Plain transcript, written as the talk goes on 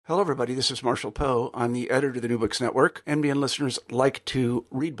Hello, everybody. This is Marshall Poe. I'm the editor of the New Books Network. NBN listeners like to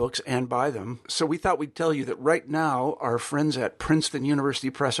read books and buy them. So we thought we'd tell you that right now, our friends at Princeton University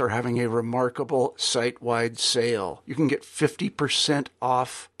Press are having a remarkable site-wide sale. You can get 50%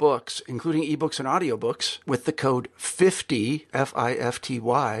 off books, including ebooks and audiobooks, with the code 50,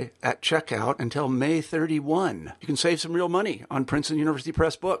 F-I-F-T-Y, at checkout until May 31. You can save some real money on Princeton University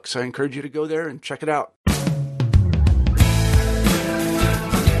Press books. I encourage you to go there and check it out.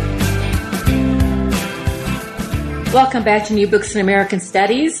 Welcome back to New Books in American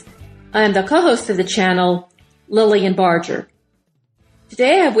Studies. I'm the co-host of the channel, Lillian Barger.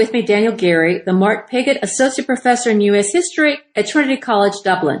 Today I have with me Daniel Geary, the Mark Pigott Associate Professor in U.S. History at Trinity College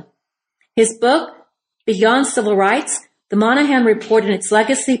Dublin. His book, Beyond Civil Rights, The Moynihan Report and Its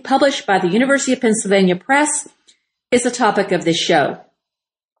Legacy, published by the University of Pennsylvania Press, is the topic of this show.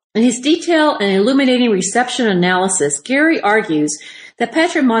 In his detailed and illuminating reception analysis, Geary argues that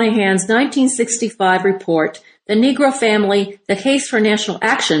Patrick Moynihan's 1965 report, The Negro Family, The Case for National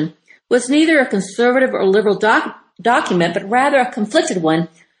Action, was neither a conservative or liberal document, but rather a conflicted one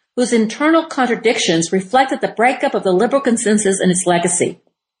whose internal contradictions reflected the breakup of the liberal consensus and its legacy.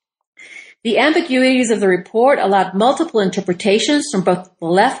 The ambiguities of the report allowed multiple interpretations from both the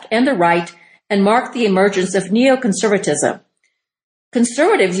left and the right and marked the emergence of neoconservatism.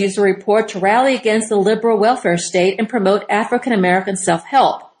 Conservatives used the report to rally against the liberal welfare state and promote African American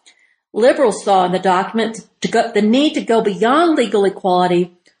self-help. Liberals saw in the document the need to go beyond legal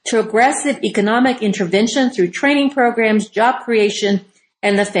equality to aggressive economic intervention through training programs, job creation,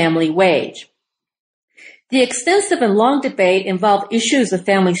 and the family wage. The extensive and long debate involved issues of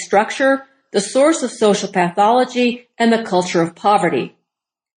family structure, the source of social pathology, and the culture of poverty.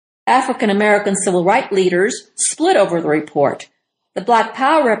 African American civil rights leaders split over the report. The Black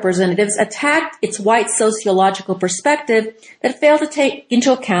Power representatives attacked its white sociological perspective that failed to take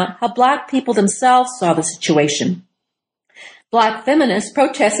into account how Black people themselves saw the situation. Black feminists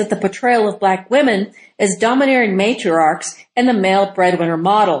protested the portrayal of Black women as domineering matriarchs and the male breadwinner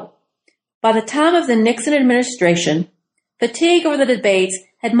model. By the time of the Nixon administration, fatigue over the debates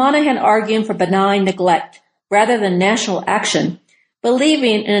had Moynihan arguing for benign neglect rather than national action,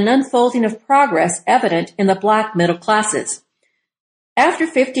 believing in an unfolding of progress evident in the Black middle classes. After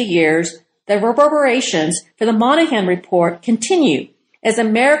 50 years, the reverberations for the Moynihan Report continue as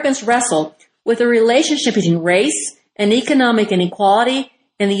Americans wrestle with the relationship between race and economic inequality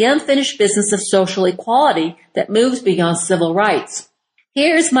and the unfinished business of social equality that moves beyond civil rights.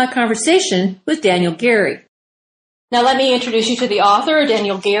 Here's my conversation with Daniel Geary. Now let me introduce you to the author,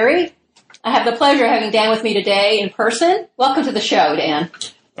 Daniel Geary. I have the pleasure of having Dan with me today in person. Welcome to the show, Dan.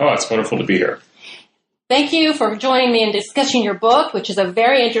 Oh, it's wonderful to be here. Thank you for joining me in discussing your book, which is a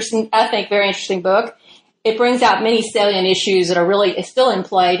very interesting book. It brings out many salient issues that are really still in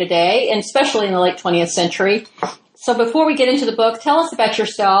play today, and especially in the late 20th century. So before we get into the book, tell us about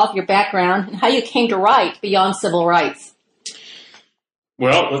yourself, your background, and how you came to write Beyond Civil Rights.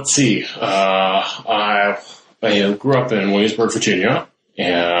 Well, let's see. I grew up in Williamsburg, Virginia,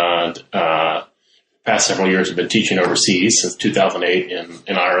 and past several years have been teaching overseas since 2008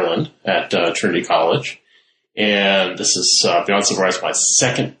 in Ireland at Trinity College. And this is Beyond Civil Rights, my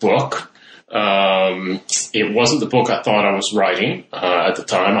second book. It wasn't the book I thought I was writing at the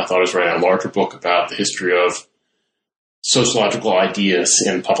time. I thought I was writing a larger book about the history of sociological ideas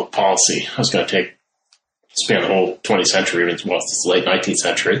in public policy. I was going to span the whole 20th century, even the late 19th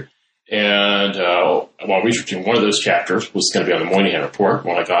century. And while researching one of those chapters was going to be on the Moynihan Report,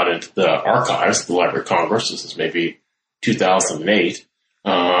 when I got into the archives of the Library of Congress, this is maybe 2008,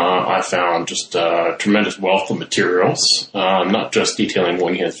 I found just a tremendous wealth of materials, not just detailing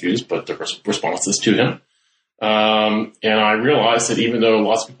Moynihan's views, but the responses to him. And I realized that even though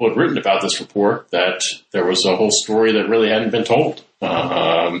lots of people had written about this report, that there was a whole story that really hadn't been told.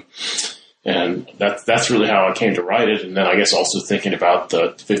 And that's really how I came to write it. And then I guess also thinking about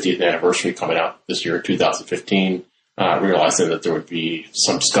the 50th anniversary coming out this year, 2015, realizing that there would be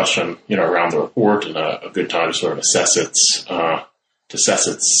some discussion, around the report and a good time to sort of assess its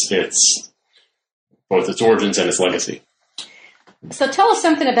both its origins and its legacy. So tell us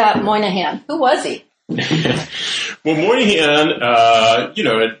something about Moynihan. Who was he? Well, Moynihan,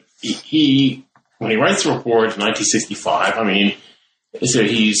 he when he writes the report in 1965, so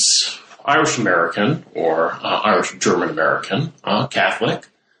he's Irish American or Irish German American, Catholic,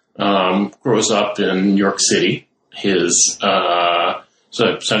 grows up in New York City. His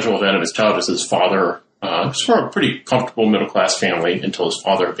central event of his childhood is his father was from a pretty comfortable middle class family until his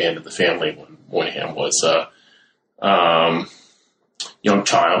father abandoned the family when Moynihan was a young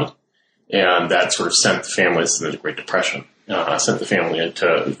child, and that sort of sent the family into the Great Depression. sent the family into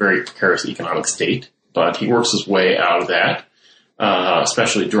a very precarious economic state. But he works his way out of that,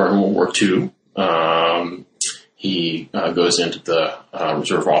 especially during World War II. He goes into the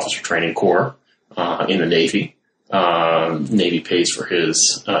Reserve Officer Training Corps in the Navy. Navy pays for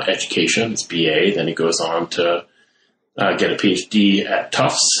his education, his BA. Then he goes on to get a PhD at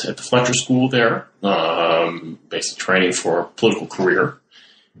Tufts at the Fletcher School there, basic training for a political career.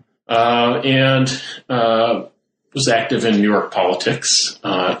 And was active in New York politics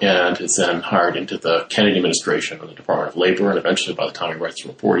and is then hired into the Kennedy administration in the Department of Labor. And eventually, by the time he writes the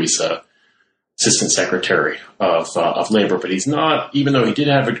report, he's assistant secretary of labor. But he's not, even though he did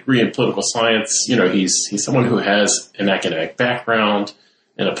have a degree in political science, he's someone who has an academic background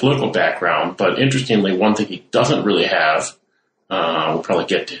and a political background. But interestingly, one thing he doesn't really have, we'll probably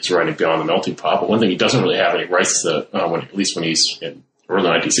get to his writing Beyond the Melting Pot, but one thing he doesn't really have, and he writes at least when he's in early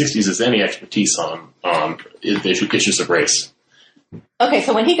 1960s, is any expertise on the issues of race. Okay,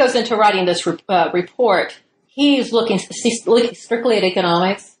 so when he goes into writing this report, he's looking strictly at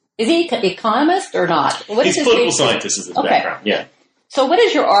economics. Is he an economist or not? He's a political scientist is his background, yeah. So what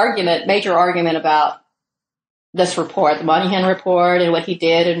is your major argument about this report, the Moynihan report, and what he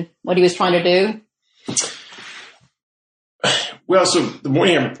did and what he was trying to do? Well, so the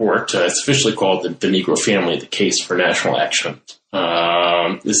Moynihan report, it's officially called the Negro Family, the Case for National Action.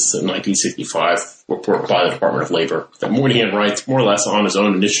 This is a 1965 report by the Department of Labor that Moynihan writes more or less on his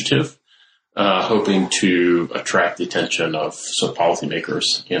own initiative, hoping to attract the attention of some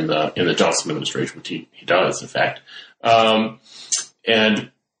policymakers in the Johnson administration, which he does, in fact.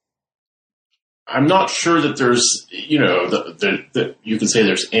 And I'm not sure that there's, that you can say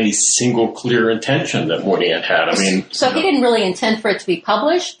there's any single clear intention that Moynihan had. I mean, so he didn't really intend for it to be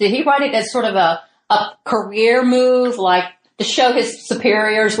published. Did he write it as sort of a career move, like to show his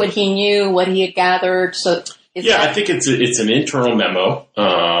superiors what he knew, what he had gathered? So I think it's an internal memo.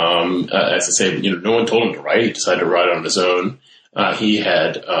 As I say, no one told him to write. He decided to write it on his own. He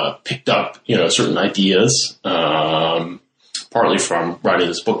had picked up, certain ideas. Partly from writing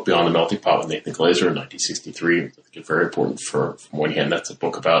this book, Beyond the Melting Pot with Nathan Glazer in 1963. I think it's very important for Moynihan. That's a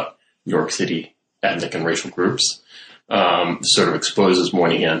book about New York City ethnic and racial groups. Sort of exposes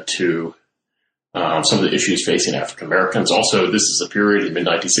Moynihan to some of the issues facing African Americans. Also, this is a period in the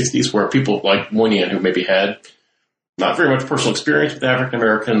mid-1960s where people like Moynihan, who maybe had not very much personal experience with African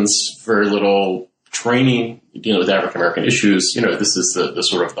Americans, very little training dealing with African American issues. This is the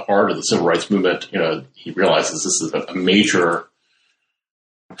sort of the heart of the civil rights movement. He realizes this is a major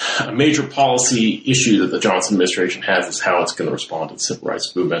policy issue that the Johnson administration has, is how it's going to respond to the civil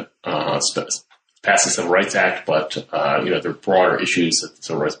rights movement. Pass the Civil Rights Act, but there are broader issues that the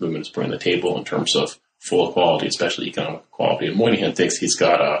civil rights movement is putting on the table in terms of full equality, especially economic equality. And Moynihan thinks he's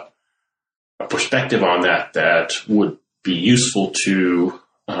got a perspective on that would be useful to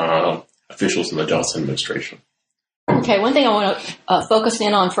officials in the Johnson administration. Okay, one thing I want to focus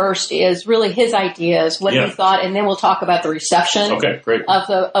in on first is really his ideas, what he thought, and then we'll talk about the reception of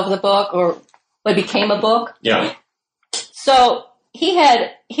the book, or what became a book. Yeah. So he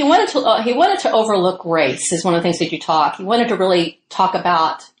wanted to overlook race is one of the things that you talk. He wanted to really talk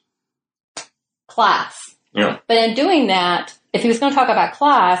about class. Yeah. But in doing that, if he was going to talk about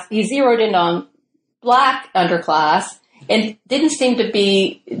class, he zeroed in on black underclass. And did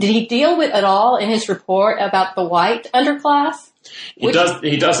he deal with at all in his report about the white underclass? He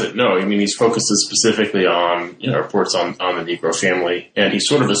doesn't. No, I mean, he's focuses specifically on, reports on the Negro family. And he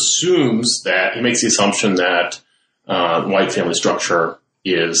sort of assumes that, he makes the assumption that the white family structure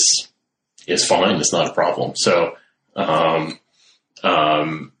is fine. It's not a problem. So,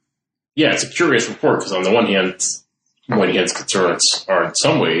 it's a curious report because on the one hand, Moynihan's concerns are in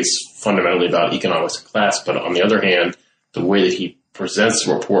some ways fundamentally about economics and class. But on the other hand, the way that he presents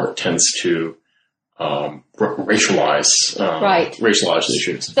the report tends to racialize the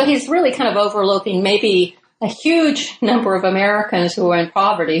issues. So he's really kind of overlooking maybe a huge number of Americans who are in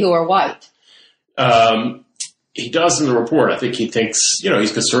poverty who are white. He does in the report. I think he thinks,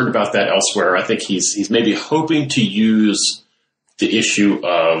 he's concerned about that elsewhere. I think he's maybe hoping to use the issue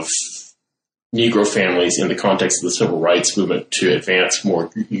of Negro families in the context of the civil rights movement to advance more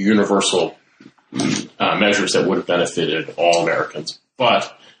universal measures that would have benefited all Americans.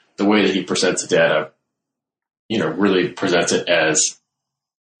 But the way that he presents the data, really presents it as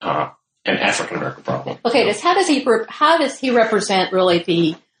an African American problem. Okay, how does he represent really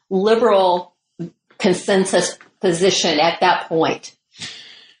the liberal consensus position at that point?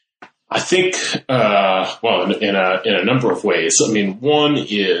 I think, in a number of ways. I mean, one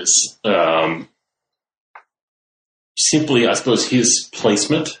is simply, I suppose, his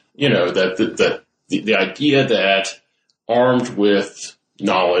placement. That the idea that armed with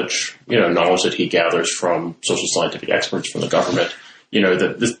knowledge, knowledge that he gathers from social scientific experts from the government,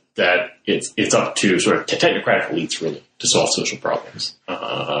 that it's up to sort of technocratic elites really to solve social problems.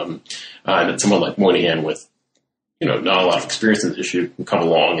 And that someone like Moynihan with, not a lot of experience in this issue can come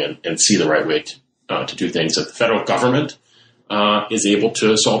along and see the right way to do things. That the federal government is able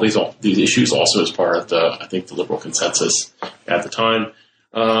to solve these issues also as part of the liberal consensus at the time.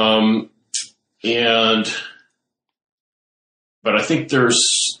 But I think there's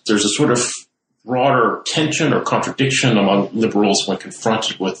a sort of broader tension or contradiction among liberals when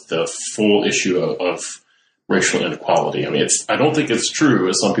confronted with the full issue of racial inequality. I mean, I don't think it's true,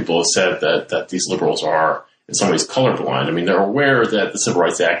 as some people have said, that these liberals are in some ways colorblind. I mean, they're aware that the Civil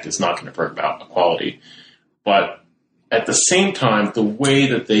Rights Act is not going to bring about equality, but at the same time, the way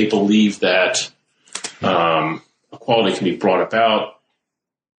that they believe that equality can be brought about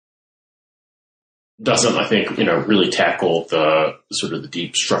doesn't, I think, really tackle the sort of the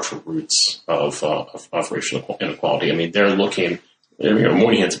deep structural roots of racial inequality. I mean, they're looking,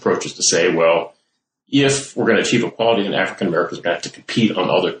 Moynihan's approach is to say, well, if we're going to achieve equality, then African Americans are going to have to compete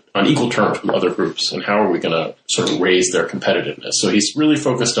on equal terms with other groups, and how are we going to sort of raise their competitiveness? So he's really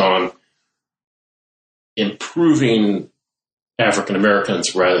focused on improving African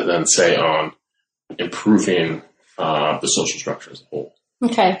Americans rather than, say, on improving the social structure as a whole.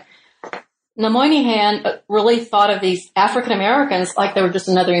 Okay. Now, Moynihan really thought of these African Americans like they were just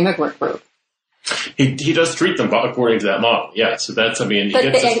another immigrant group. He does treat them according to that model, yeah. So that's, I mean... But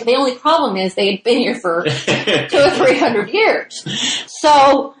the only problem is they had been here for 200 or 300 years.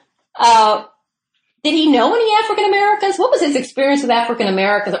 So, did he know any African Americans? What was his experience with African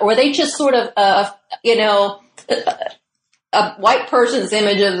Americans? Or were they just sort of, a white person's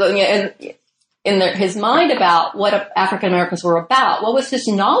image of, his mind about what African Americans were about? What was his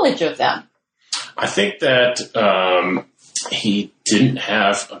knowledge of them? I think that he didn't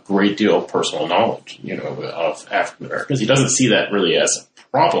have a great deal of personal knowledge, of African Americans. He doesn't see that really as a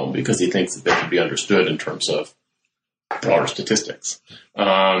problem because he thinks that they can be understood in terms of broader statistics. He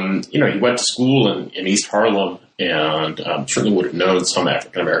went to school in East Harlem and certainly would have known some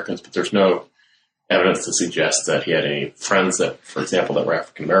African Americans, but there's no evidence to suggest that he had any friends that, for example, that were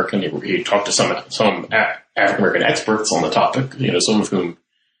African American. He talked to some African American experts on the topic, some of whom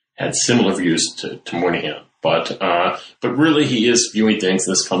had similar views to Moynihan. But really, he is viewing things.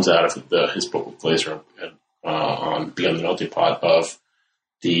 This comes out of his book with Glaser on Beyond the Melting Pot of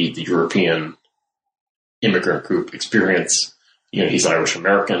the European immigrant group experience. He's Irish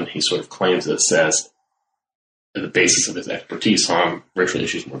American. He sort of claims this as the basis of his expertise on racial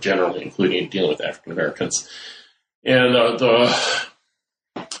issues more generally, including dealing with African Americans. And the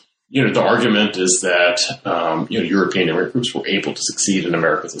argument is that European immigrant groups were able to succeed in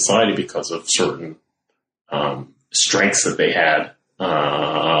American society because of certain strengths that they had,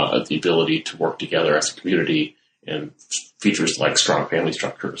 the ability to work together as a community, and features like strong family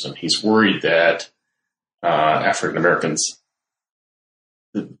structures. And he's worried that African Americans,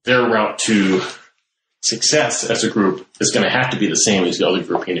 their route to success as a group is going to have to be the same as the other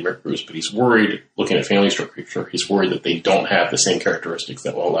European immigrant groups, but he's worried, looking at family structure, he's worried that they don't have the same characteristics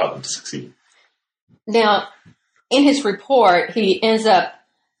that will allow them to succeed. Now, in his report, he ends up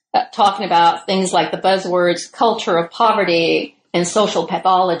talking about things like the buzzwords culture of poverty and social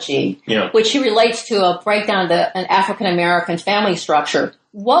pathology, which he relates to a breakdown of an African-American family structure.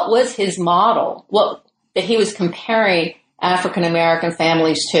 What was his model? What that he was comparing African-American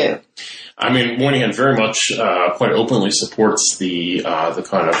families to? I mean, Moynihan very much quite openly supports the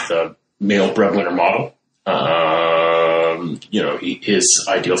kind of the male breadwinner model. His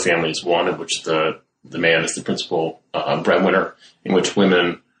ideal family is one in which the man is the principal breadwinner, in which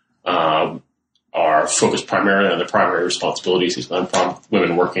women are focused primarily on their primary responsibilities. He's not with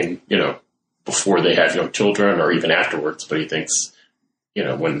women working, before they have young children or even afterwards. But he thinks,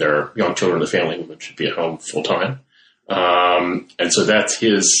 when there are young children in the family, women should be at home full time. And so that's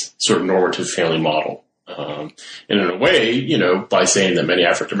his sort of normative family model. And in a way, by saying that many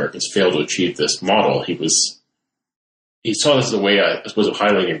African Americans fail to achieve this model, he saw this as a way, I suppose, of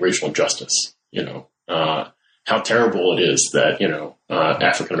highlighting racial injustice. How terrible it is that,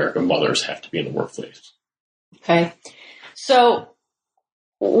 African American mothers have to be in the workplace. Okay. So,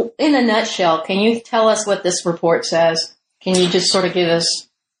 in a nutshell, can you tell us what this report says? Can you just sort of give us...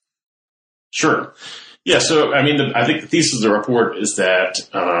 Sure. Yeah, so, I mean, I think the thesis of the report is that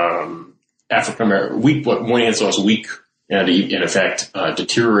what Moynihan saw as weak and, in effect,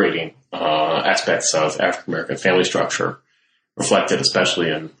 deteriorating aspects of African American family structure, reflected especially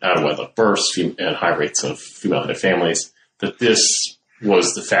in out-of-wedlock births and high rates of female-headed families, that this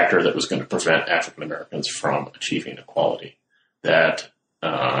was the factor that was going to prevent African Americans from achieving equality. That,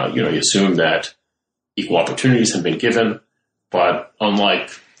 he assumed that equal opportunities had been given, but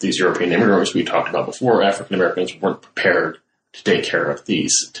unlike these European immigrants we talked about before, African Americans weren't prepared to take care of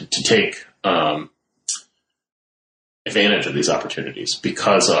these, to take advantage of these opportunities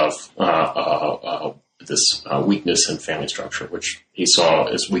because of this weakness in family structure, which he saw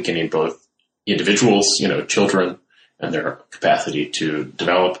as weakening both individuals, children, and their capacity to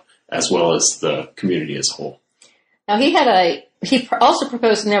develop, as well as the community as a whole. Now, he also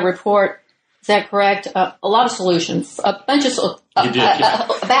proposed in their report, is that correct? A lot of solutions, a bunch of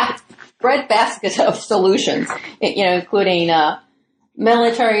bread basket of solutions, including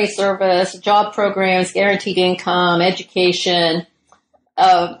military service, job programs, guaranteed income, education.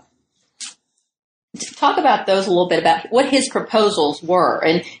 Talk about those a little bit, about what his proposals were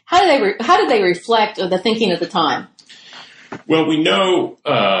and how did they reflect the thinking at the time? Well, we know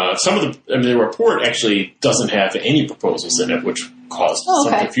the report actually doesn't have any proposals in it, which caused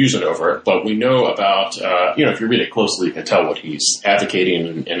some confusion over it. But we know about, if you read it closely, you can tell what he's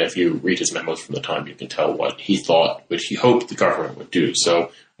advocating. And if you read his memos from the time, you can tell what he thought, which he hoped the government would do.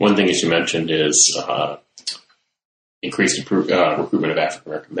 So one thing, as you mentioned, is increased recruitment of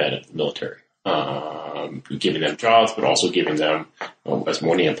African-American men in the military. Giving them jobs, but also giving them, as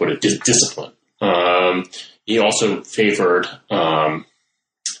Moynihan put it, discipline. He also favored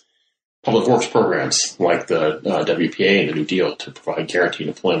public works programs like the WPA and the New Deal to provide guaranteed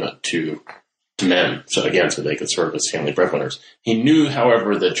employment to men, so they could serve as family breadwinners. He knew,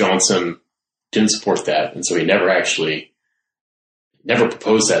 however, that Johnson didn't support that, and so he never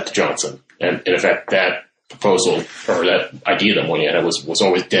proposed that to Johnson. And in fact, that proposal, or that idea that Moynihan had was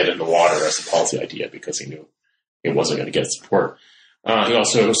always dead in the water as a policy idea because he knew it wasn't going to get support. He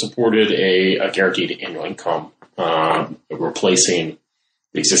also supported a guaranteed annual income, replacing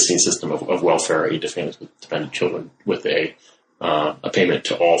the existing system of welfare aid to families with dependent children with a payment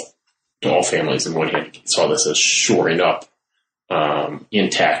to all families. And Moynihan saw this as shoring up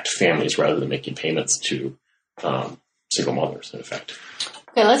intact families rather than making payments to single mothers, in effect.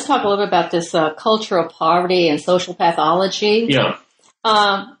 Okay, let's talk a little bit about this culture of poverty and social pathology. Yeah.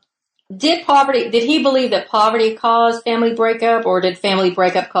 Did he believe that poverty caused family breakup, or did family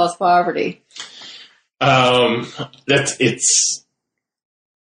breakup cause poverty? I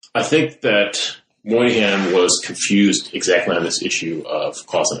think that Moynihan was confused exactly on this issue of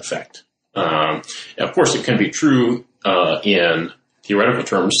cause and effect. Of course, it can be true in theoretical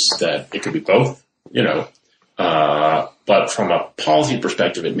terms that it could be both, but from a policy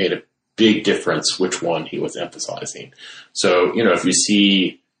perspective, it made a big difference which one he was emphasizing. So, if you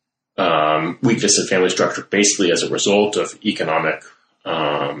see weakness in family structure basically as a result of economic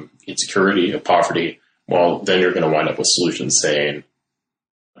insecurity, of poverty, well, then you're going to wind up with solutions saying,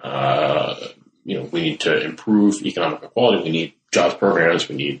 we need to improve economic equality, we need jobs programs,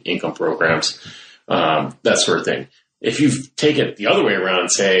 we need income programs, that sort of thing. If you take it the other way around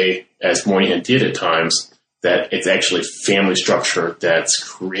and say, as Moynihan did at times, that it's actually family structure that's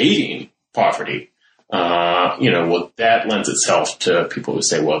creating poverty, that lends itself to people who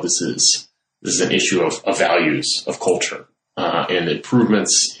say, well, this is an issue of values, of culture, and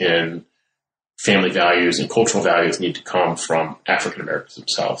improvements in family values and cultural values need to come from African Americans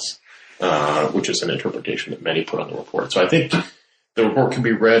themselves, which is an interpretation that many put on the report. So I think the report can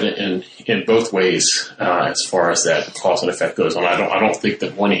be read in both ways as far as that cause and effect goes on. I don't think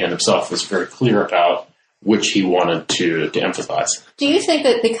that Moynihan himself was very clear about which he wanted to emphasize. Do you think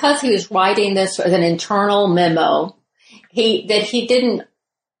that because he was writing this as an internal memo, he didn't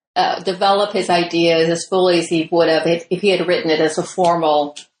develop his ideas as fully as he would have if he had written it as a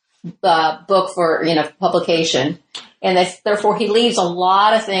formal book for publication, and therefore he leaves a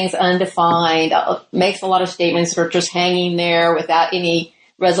lot of things undefined, makes a lot of statements that are just hanging there without any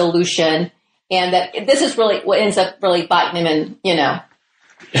resolution, and that this is really what ends up really biting him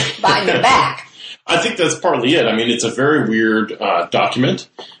biting him back. I think that's partly it. I mean, it's a very weird document.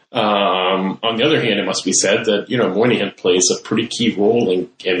 On the other hand, it must be said that, Moynihan plays a pretty key role in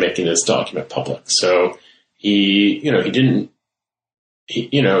making this document public. So he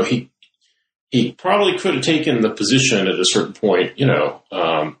probably could have taken the position at a certain point,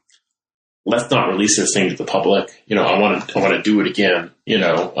 let's not release this thing to the public. I want to do it again.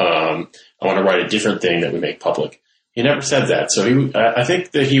 I want to write a different thing that we make public. He never said that. So I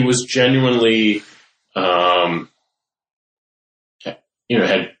think that he was genuinely,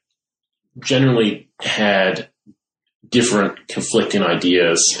 had different conflicting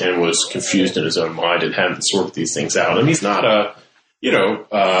ideas and was confused in his own mind and hadn't sorted these things out. And he's not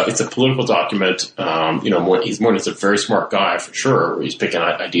it's a political document. Moynihan's a very smart guy for sure. He's picking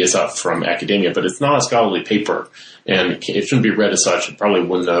ideas up from academia, but it's not a scholarly paper, and it shouldn't be read as such. It probably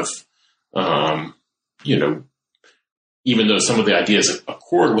wouldn't have, even though some of the ideas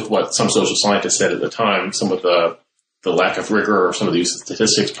accord with what some social scientists said at the time, some of the lack of rigor or some of the use of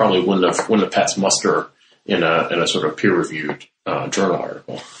statistics probably wouldn't have passed muster in a sort of peer-reviewed journal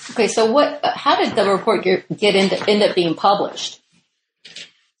article. Okay, so how did the report end up being published?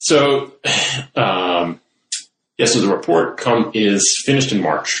 So, so the report is finished in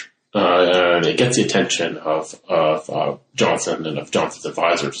March, and it gets the attention of Johnson and of Johnson's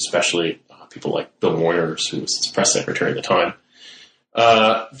advisors, especially people like Bill Moynihan, who was his press secretary at the time.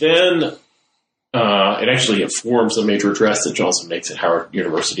 Then it actually informs a major address that Johnson makes at Howard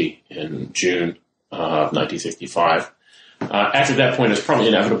University in June of 1965. After that point, it's probably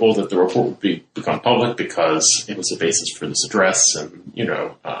inevitable that the report would become public because it was the basis for this address, and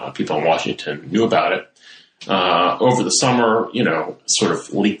people in Washington knew about it. Over the summer, sort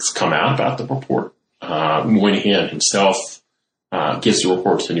of leaks come out about the report. Moynihan himself gives the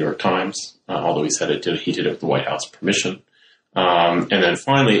report to the New York Times, although he said he did it with the White House permission. And then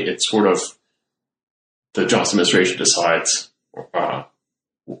finally, it's sort of the Johnson administration decides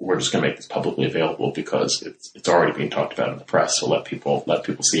we're just going to make this publicly available because it's already being talked about in the press. So let people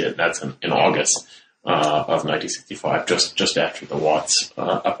see it. And that's in August of 1965, just after the Watts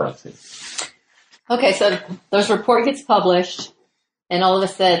uprising. Okay, so this report gets published, and all of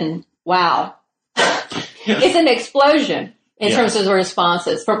a sudden, wow, it's an explosion in terms of the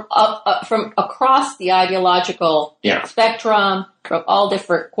responses from across the ideological spectrum, from all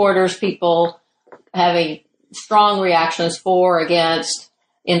different quarters. People having strong reactions for, against,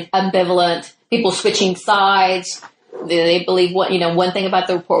 ambivalent, people switching sides. They believe one thing about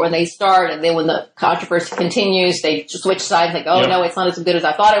the report when they start, and then when the controversy continues, they just switch sides. Like, no, it's not as good as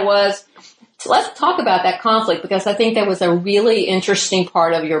I thought it was. So let's talk about that conflict, because I think that was a really interesting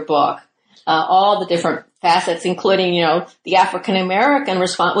part of your book. All the different facets, including, the African American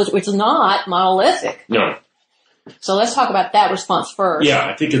response, which is not monolithic. No. So let's talk about that response first. Yeah,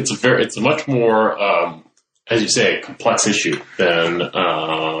 I think it's a much more, as you say, complex issue than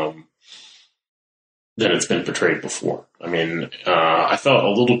it's been portrayed before. I mean, I felt a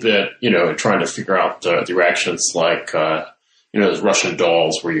little bit, in trying to figure out the reactions, like, those Russian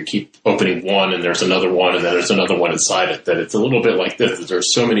dolls where you keep opening one and there's another one and then there's another one inside it, that it's a little bit like this.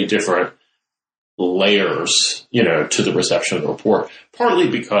 There's so many different layers, to the reception of the report, partly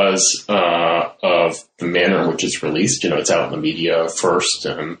because of the manner in which it's released. It's out in the media first,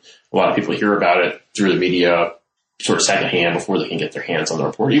 and a lot of people hear about it through the media sort of secondhand before they can get their hands on the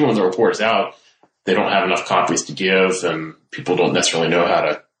report. Even when the report is out, they don't have enough copies to give, and people don't necessarily know how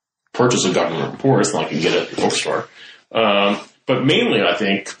to purchase a government report. It's not like you can get it at the bookstore. But mainly, I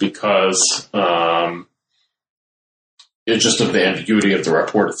think, because it's just of the ambiguity of the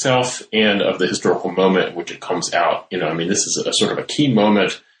report itself and of the historical moment in which it comes out. This is a sort of a key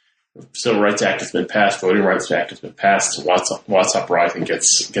moment. The Civil Rights Act has been passed, Voting Rights Act has been passed, Watts uprising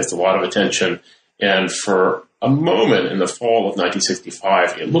gets a lot of attention. And for a moment in the fall of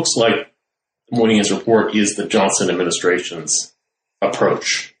 1965, it looks like Moynihan's report is the Johnson administration's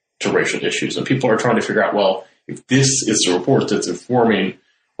approach to racial issues. And people are trying to figure out, well, if this is a report that's informing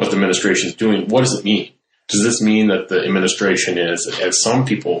what the administration is doing, what does it mean? Does this mean that the administration is, as some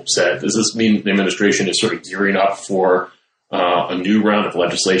people said, does this mean the administration is sort of gearing up for a new round of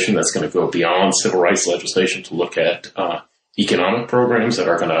legislation that's going to go beyond civil rights legislation to look at economic programs that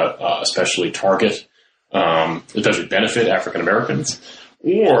are going to especially target, especially benefit African Americans?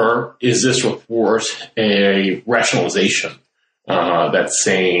 Or is this report a rationalization that's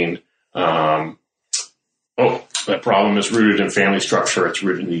saying, that problem is rooted in family structure. It's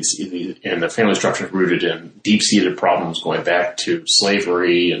rooted and the family structure is rooted in deep-seated problems going back to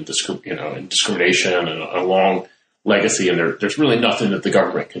slavery and discrimination and a long legacy. And there's really nothing that the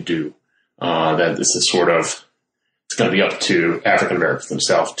government can do. That this is it's going to be up to African Americans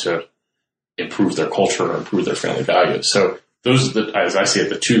themselves to improve their culture and improve their family values. So those are as I see it,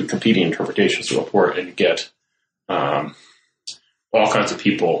 the two competing interpretations of the report, and you get all kinds of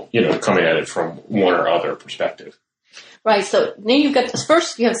people, coming at it from one or other perspective. Right. So then you've got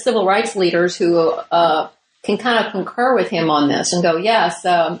first you have civil rights leaders who can kind of concur with him on this and go, yes,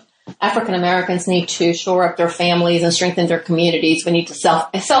 African Americans need to shore up their families and strengthen their communities. We need to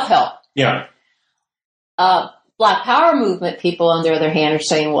self-help. Yeah. Black Power movement people, on the other hand, are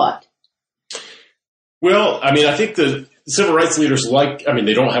saying what? Well, I think the civil rights leaders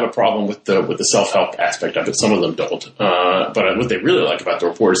they don't have a problem with the self-help aspect of it. Some of them don't. But what they really like about the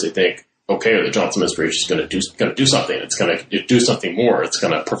report is they think, okay, the Johnson administration is going to do something. It's going to do something more. It's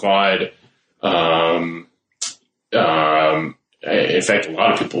going to provide. In fact, a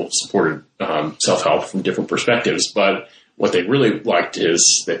lot of people supported self-help from different perspectives, but what they really liked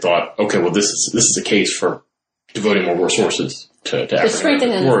is they thought, okay, well, this is a case for devoting more resources to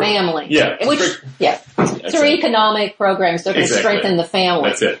strengthening the family. Yeah. Through economic programs, they're going to strengthen the family.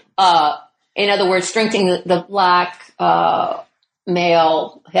 That's it. In other words, strengthening the black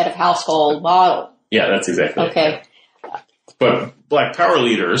male head of household model. Yeah, that's exactly okay. it. But black power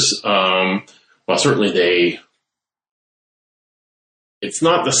leaders, well, certainly it's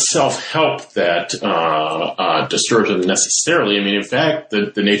not the self-help that disturbs them necessarily. I mean, in fact,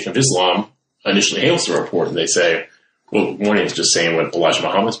 the Nation of Islam initially hails the report, and they say, well, Moynihan's just saying what Elijah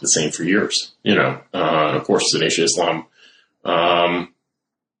Muhammad's been saying for years, and of course, the Nation of Islam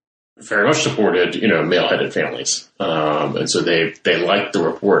very much supported, male-headed families. And so they liked the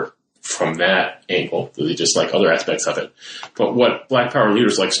report from that angle. They just like other aspects of it. But what black power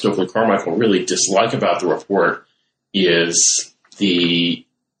leaders like Stokely Carmichael really dislike about the report is the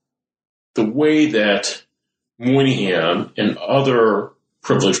way that Moynihan and other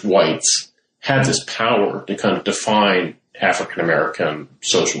privileged whites had this power to kind of define African-American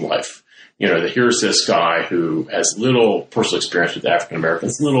social life. That here's this guy who has little personal experience with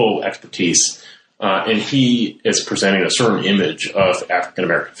African-Americans, little expertise, and he is presenting a certain image of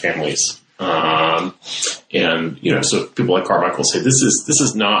African-American families. So people like Carmichael say this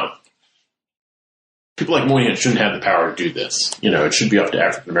is not, people like Moynihan shouldn't have the power to do this. It should be up to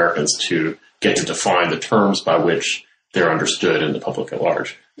African-Americans to get to define the terms by which they're understood in the public at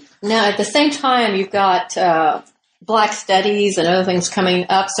large. Now, at the same time, you've got Black studies and other things coming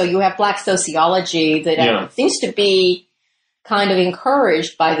up. So you have Black sociology that seems to be kind of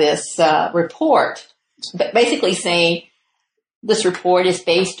encouraged by this report, but basically saying this report is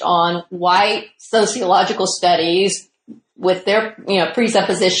based on white sociological studies with their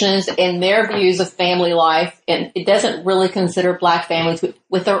presuppositions and their views of family life, and it doesn't really consider Black families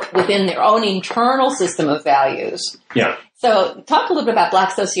within their own internal system of values. Yeah. So talk a little bit about Black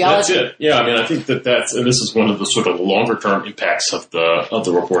sociology. That's it. Yeah, I mean, I think and this is one of the sort of longer term impacts of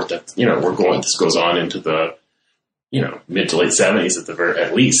the report that, this goes on into the, mid to late 70s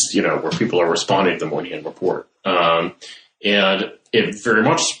at least, where people are responding to the Moynihan report. And it very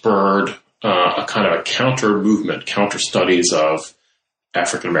much spurred a kind of a counter movement, counter studies of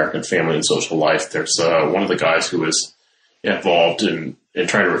African-American family and social life. There's one of the guys who was involved in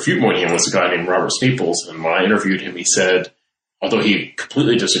trying to refute Moynihan was a guy named Robert Staples. And when I interviewed him, he said, although he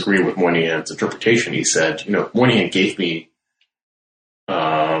completely disagreed with Moynihan's interpretation, he said, Moynihan gave me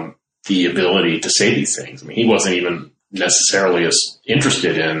the ability to say these things. I mean, he wasn't even necessarily as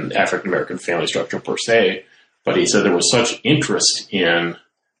interested in African-American family structure per se, but he said there was such interest in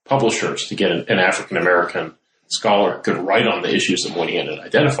publishers to get an African-American scholar who could write on the issues that Moynihan had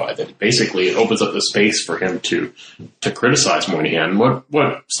identified, that basically it opens up the space for him to criticize Moynihan.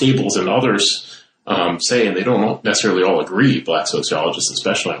 What Staples and others say, and they don't necessarily all agree, Black sociologists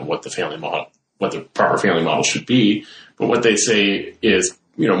especially, on what the proper family model should be, but what they say is,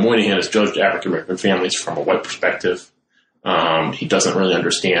 Moynihan has judged African-American families from a white perspective. He doesn't really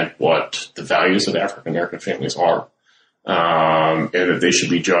understand what the values of African-American families are, and that they should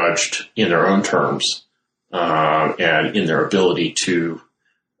be judged in their own terms, and in their ability to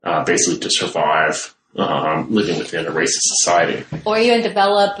basically to survive living within a racist society. Or even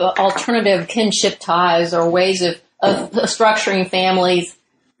develop alternative kinship ties or ways of structuring families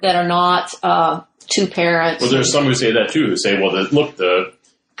that are not two parents. Well, there's some who say that too, who say, well, the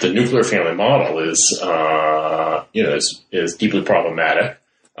nuclear family model is deeply problematic,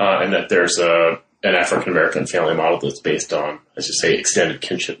 and that there's an African-American family model that's based on, as you say, extended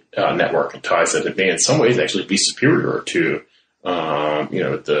kinship network and ties that may in some ways actually be superior to,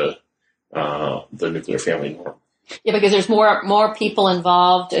 the nuclear family norm. Yeah, because there's more people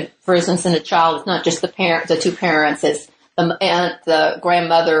involved. For instance, in a child, it's not just the two parents. It's the aunt, the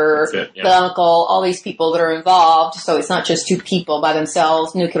grandmother, the uncle, all these people that are involved. So it's not just two people by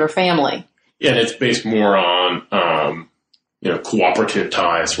themselves, nuclear family. Yeah, and it's based more on, cooperative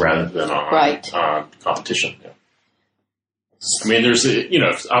ties rather than on competition. Yeah. I mean, there's,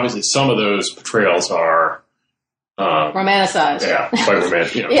 obviously some of those portrayals are romanticized. Yeah, quite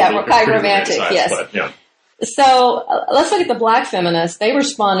romantic. Quite romantic, yes. But, yeah. So let's look at the Black feminists. They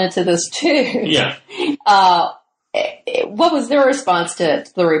responded to this too. Yeah. What was their response to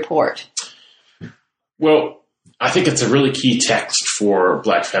the report? Well, I think it's a really key text for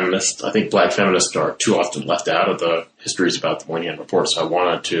Black feminists. I think Black feminists are too often left out of the histories about the Moynihan report, so I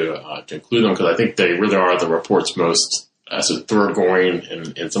wanted to include them because I think they really are the report's most thoroughgoing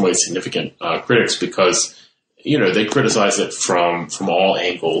and in some ways significant critics because, they criticize it from all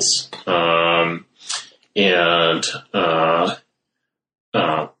angles.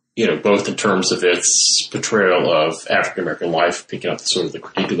 Both in terms of its portrayal of African American life, picking up sort of the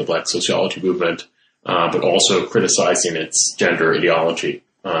critique of the Black sociology movement, but also criticizing its gender ideology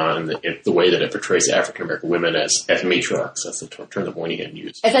and the way that it portrays African American women as matriarchs. That's the term that Moynihan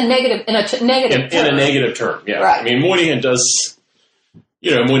used. As a negative, in a negative term. In a negative term, yeah. Right. I mean, Moynihan does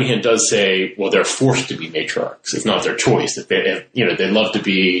say, well, they're forced to be matriarchs. It's not their choice. If they love to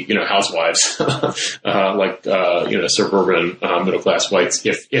be, housewives, like suburban middle class whites,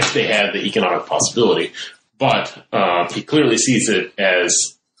 if they had the economic possibility. But he clearly sees it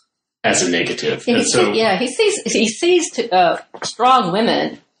as a negative. He sees strong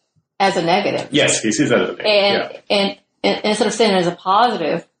women as a negative. Yes, he sees that as a negative. And instead of seeing it as a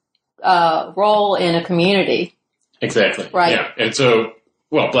positive role in a community. Exactly. Right. Yeah. And so,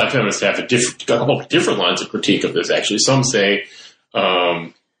 Black feminists have a couple of different lines of critique of this, actually. Some say,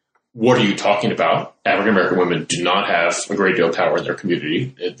 what are you talking about? African American women do not have a great deal of power in their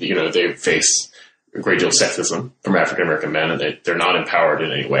community. They face a great deal of sexism from African American men, and they're not empowered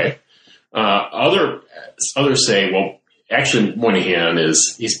in any way. Others say, well, actually, Moynihan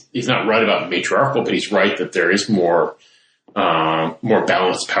he's not right about matriarchal, but he's right that there is more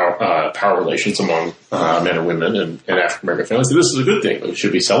balanced power relations among men and women and African American families. So this is a good thing. We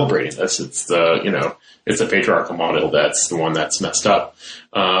should be celebrating this. It's the patriarchal model that's the one that's messed up.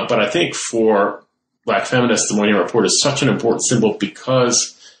 But I think for Black feminists, the Moynihan Report is such an important symbol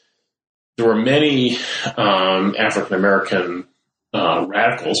because there were many African American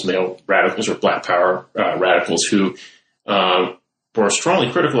radicals, male radicals or Black power radicals who were strongly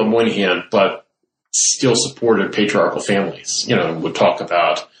critical of Moynihan, but still supported patriarchal families, and would talk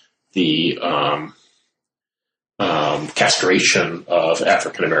about the castration of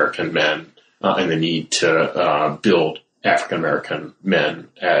African American men and the need to build African American men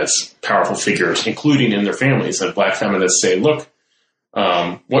as powerful figures, including in their families. And Black feminists say, look,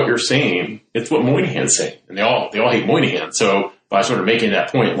 what you're saying, it's what Moynihan's saying, and they all hate Moynihan. So by sort of making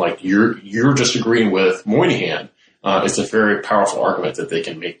that point, like you're just agreeing with Moynihan, it's a very powerful argument that they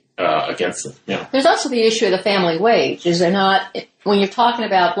can make against them. Yeah. There's also the issue of the family wage. Is there not, when you're talking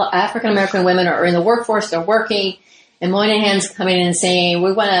about African American women are in the workforce, they're working, and Moynihan's coming in and saying,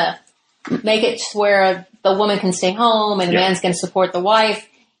 we want to make it to where the woman can stay home and the man's going to support the wife.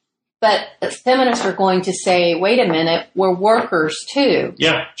 But feminists are going to say, wait a minute, we're workers too.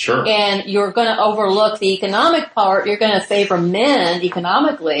 Yeah, sure. And you're going to overlook the economic part. You're going to favor men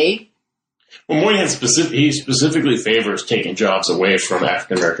economically. Well, Moynihan specifically favors taking jobs away from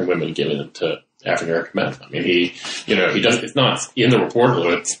African American women and giving them to African American men. I mean, he does. It's not in the report,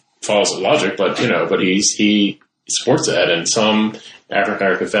 though it follows the logic, but he supports that. And some African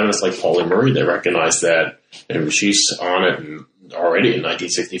American feminists like Pauli Murray, they recognize that, and she's on it already in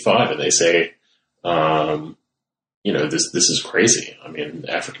 1965, and they say, this is crazy. I mean,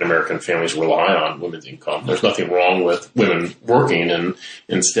 African American families rely on women's income. There's nothing wrong with women working, and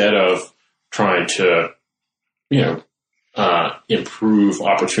instead of trying to, improve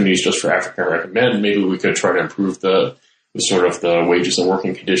opportunities just for African American men, maybe we could try to improve the wages and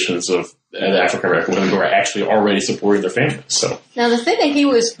working conditions of African American women who are actually already supporting their families. So now the thing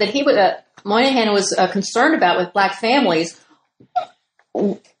that Moynihan was concerned about with Black families,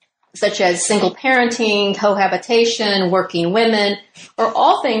 such as single parenting, cohabitation, working women, are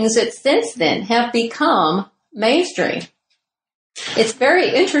all things that since then have become mainstream. It's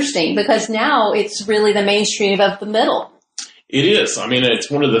very interesting because now it's really the mainstream of the middle. It is. I mean, it's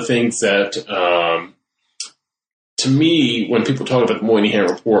one of the things that, to me, when people talk about the Moynihan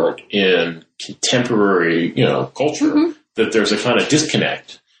Report in contemporary, culture, that there's a kind of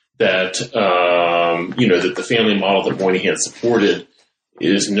disconnect that, that the family model that Moynihan supported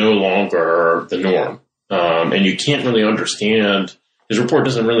is no longer the norm. And you can't really understand, his report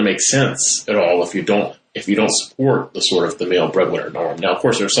doesn't really make sense at all if you don't support the sort of the male breadwinner norm. Now, of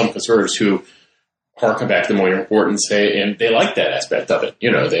course, there are some conservatives who harken back to the Moynihan Report and say, and they like that aspect of it.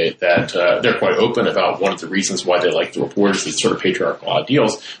 They're quite open about one of the reasons why they like the report is these sort of patriarchal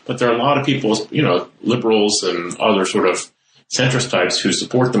ideals. But there are a lot of people, liberals and other sort of centrist types who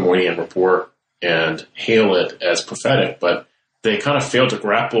support the Moynihan Report and hail it as prophetic, but they kind of fail to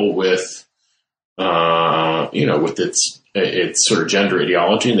grapple with, with its sort of gender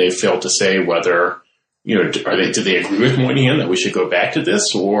ideology, and they fail to say whether, do they agree with Moynihan that we should go back to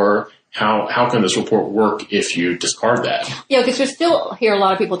this, or how can this report work if you discard that? Yeah, because we still hear a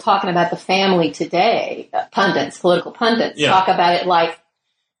lot of people talking about the family today, political pundits, talk about it like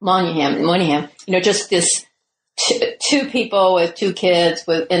Moynihan, just this two people with two kids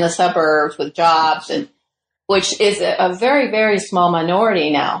in the suburbs with jobs, and which is a very, very small minority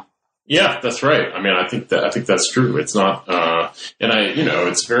now. Yeah, that's right. I mean, I think that's true. It's not,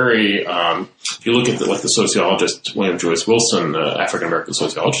 it's very. If you look at the sociologist William Joyce Wilson, African American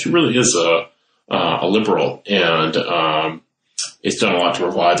sociologist, she really is a liberal, and it's done a lot to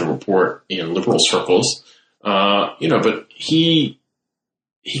revive the report in liberal circles. But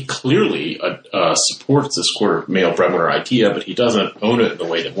he clearly supports this sort of male breadwinner idea, but he doesn't own it in the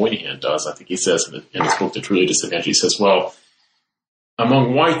way that Moynihan does. I think he says in his book, The Truly Disadvantaged, he says, well,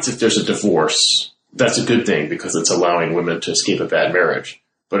 among whites, if there's a divorce, that's a good thing because it's allowing women to escape a bad marriage.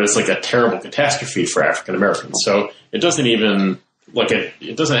 But it's like a terrible catastrophe for African Americans. So it doesn't even,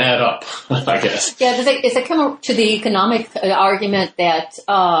 it doesn't add up, I guess. Yeah, does it come to the economic argument that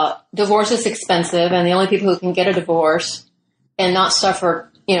divorce is expensive and the only people who can get a divorce and not suffer,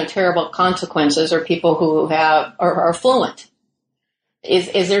 terrible consequences are people who are affluent?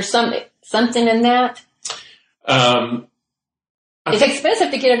 Is there something in that? It's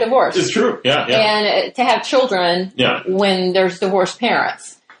expensive to get a divorce. It's true, yeah. And to have children when there's divorced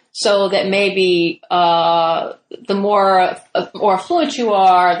parents. So that maybe the more affluent you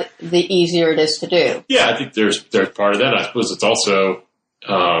are, the easier it is to do. Yeah, I think there's part of that. I suppose it's also,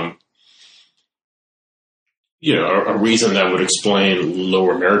 a reason that would explain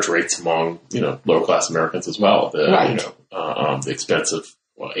lower marriage rates among, lower class Americans as well. The expense of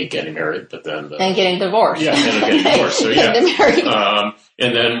getting married, but then and getting divorced. Yeah, and getting divorced. So yeah,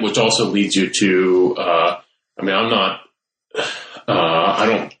 and then which also leads you to. I'm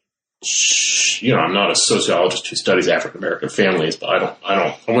not a sociologist who studies African American families, but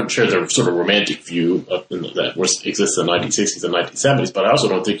I wouldn't share the sort of romantic view that exists in the 1960s and 1970s. But I also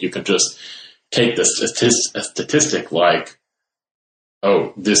don't think you can just take a statistic like,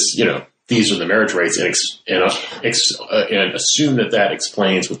 oh, this, these are the marriage rates and assume that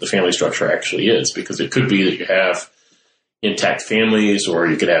explains what the family structure actually is, because it could be that you have intact families, or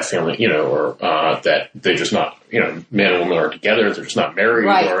you could have family, or that they're just not, man and woman are together, they're just not married,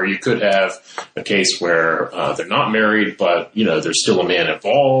 right. Or you could have a case where they're not married, but there's still a man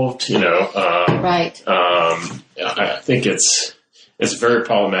involved, right. I think it's very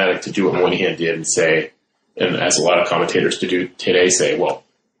problematic to do what Moynihan did and say, and as a lot of commentators to do today, say, well,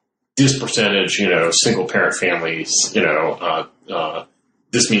 this percentage, single parent families,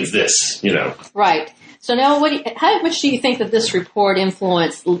 this means this, Right. So now, how much do you think that this report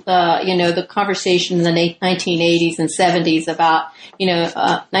influenced, the conversation in the 1980s and 70s about,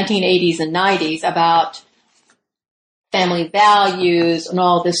 1980s and 90s about family values and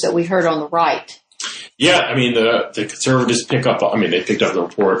all this that we heard on the right? Yeah, I mean, the conservatives picked up the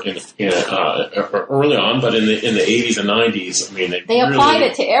report early on, but in the 80s and 90s, I mean, they applied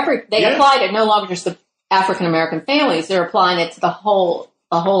it to applied it no longer just to African American families, they're applying it to the whole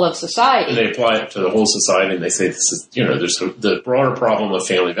of society. And they apply it to the whole society, and they say this is, there's the broader problem of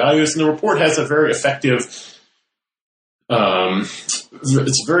family values, and the report has a very effective,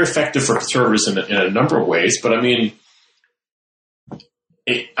 it's very effective for conservatives in a number of ways, but I mean,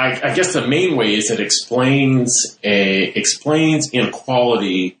 I guess the main way is it explains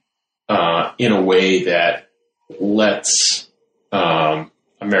inequality in a way that lets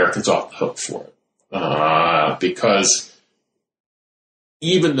Americans off the hook for it, because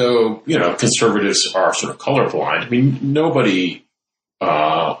even though conservatives are sort of colorblind, I mean nobody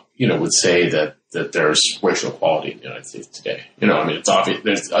would say that there's racial equality in the United States today. I mean it's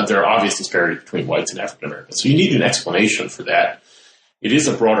obvious there are obvious disparities between whites and African Americans, so you need an explanation for that. It is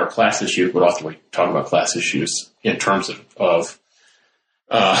a broader class issue, but often we talk about class issues in terms of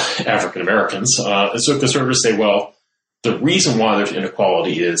African Americans. And so conservatives say, well, the reason why there's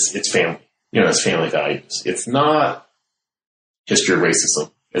inequality is it's family. It's family values. It's not history of racism.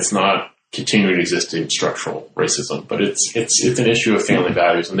 It's not continuing existing structural racism, but it's an issue of family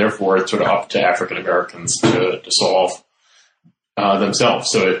values, and therefore it's sort of up to African Americans to solve themselves.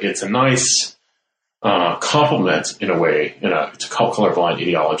 So it's a nice complement in a way, to colorblind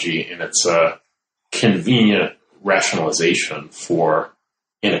ideology, and it's a convenient rationalization for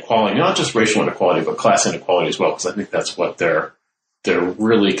inequality, not just racial inequality, but class inequality as well, because I think that's what they're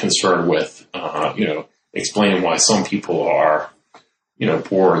really concerned with, explaining why some people are,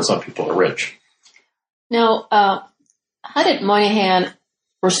 poor and some people are rich. Now, how did Moynihan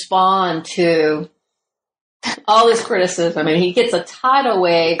respond to all this criticism? I mean, he gets a tidal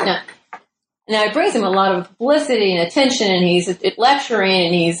wave. Now, it brings him a lot of publicity and attention, and he's lecturing,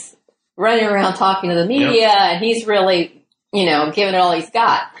 and he's running around talking to the media, and he's really, giving it all he's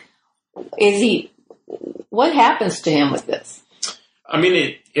got. What happens to him with this? I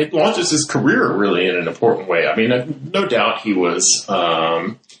mean, it launches his career really in an important way. I mean, no doubt he was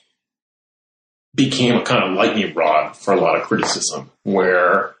became a kind of lightning rod for a lot of criticism.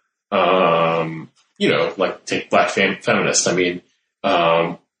 Where like take black feminists. I mean,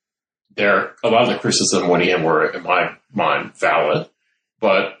 a lot of the criticism when he were, in my mind, valid,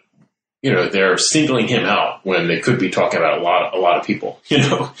 but they're singling him out when they could be talking about a lot of people.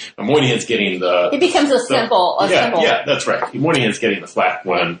 Moynihan's getting it becomes a symbol. Yeah, that's right. Moynihan's getting the flack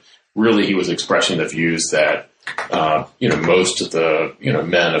when really he was expressing the views that most of the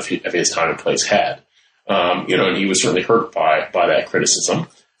men of his time and place had. And he was certainly hurt by that criticism.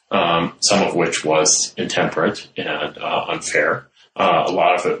 Some of which was intemperate and unfair. A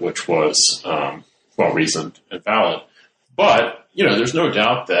lot of it which was well-reasoned and valid. But there's no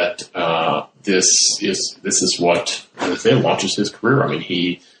doubt that this is what launches his career. I mean,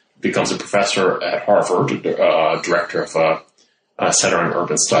 he becomes a professor at Harvard, director of a Center on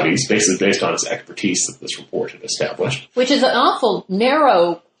Urban Studies, basically based on his expertise that this report had established. Which is an awful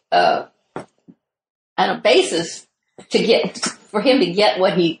narrow basis for him to get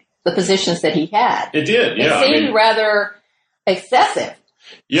the positions that he had. It did, yeah. It seemed rather excessive.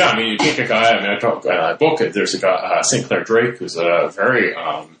 Yeah, I mean, you take a guy. I mean, I talk in my book. There's a guy, St. Clair Drake, who's a very,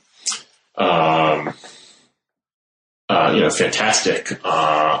 fantastic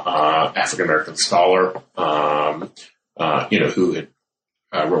African American scholar. Who had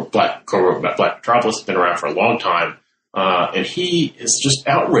co-wrote about Black Metropolis, has been around for a long time, and he is just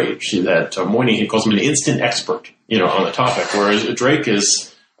outraged that Moynihan calls him an instant expert, on the topic. Whereas Drake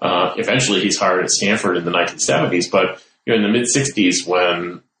is eventually he's hired at Stanford in the 1970s, but in the mid-60s,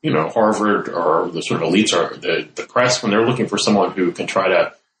 when Harvard or the sort of elites or the press, when they're looking for someone who can try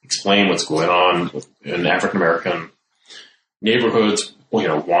to explain what's going on in African American neighborhoods,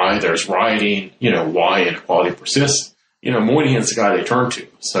 why there's rioting, why inequality persists, Moynihan's the guy they turn to.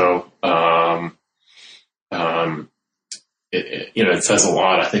 So, it says a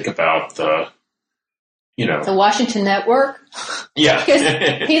lot, I think, about the Washington Network. Yeah,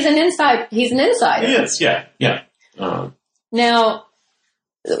 he's an insider. He is. Yeah. Now,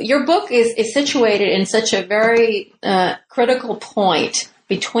 your book is situated in such a very critical point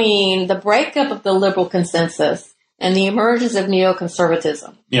between the breakup of the liberal consensus and the emergence of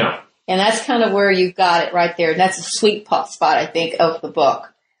neoconservatism. Yeah. And that's kind of where you got it right there. And that's a sweet spot, I think, of the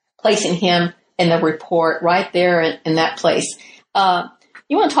book, placing him in the report right there in that place.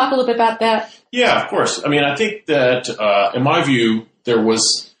 You want to talk a little bit about that? Yeah, of course. I mean, I think that, in my view, there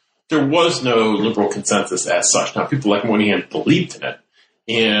was no liberal consensus as such. Now, people like Moynihan believed in it,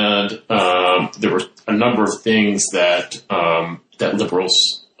 and there were a number of things that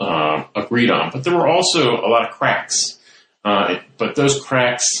liberals agreed on, but there were also a lot of cracks. But those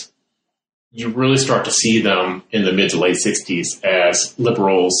cracks, you really start to see them in the mid to late 60s as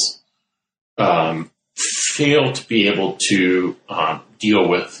liberals failed to be able to deal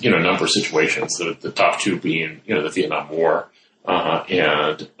with a number of situations. The top two being the Vietnam War.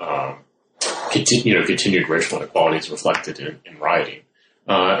 And continued racial inequalities reflected in rioting,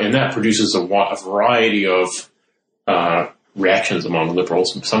 and that produces a variety of reactions among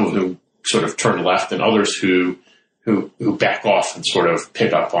liberals, some of whom sort of turn left, and others who back off and sort of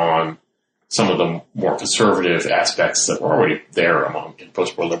pick up on some of the more conservative aspects that were already there in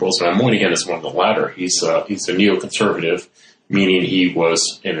post-war liberals. And Moynihan is one of the latter. He's a neoconservative, meaning he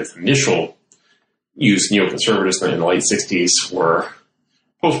was in his initial used neoconservatives in the late 60s were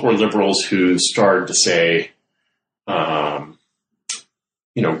post-war liberals who started to say,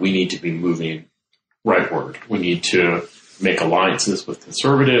 we need to be moving rightward. We need to make alliances with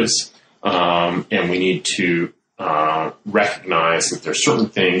conservatives, and we need to recognize that there's certain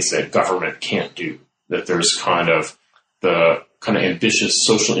things that government can't do, that there's kind of ambitious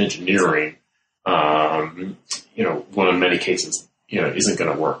social engineering, in many cases, isn't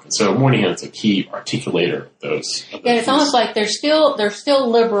going to work. And so Moynihan's a key articulator of those. Yeah, it's almost like they're still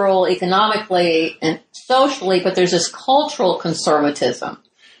liberal economically and socially, but there's this cultural conservatism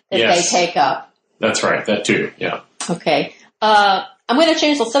that they take up. That's right. That too. Yeah. Okay. I'm going to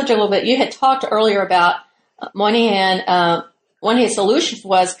change the subject a little bit. You had talked earlier about Moynihan. One of his solutions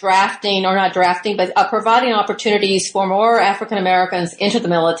was providing opportunities for more African Americans into the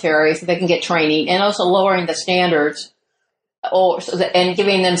military so they can get training, and also lowering the standards, and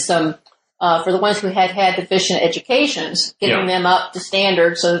giving them some, for the ones who had deficient educations, getting them up to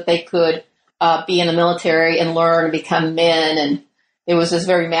standard so that they could be in the military and learn and become men. And it was this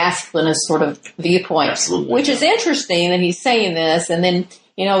very masculinist sort of viewpoint. Absolutely. Which is interesting that he's saying this. And then,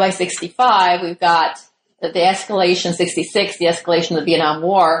 by 65, we've got the escalation, 66, the escalation of the Vietnam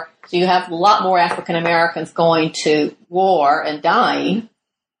War. So you have a lot more African Americans going to war and dying.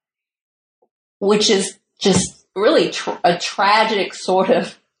 which is just really a tragic sort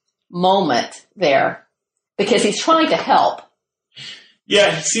of moment there, because he's trying to help.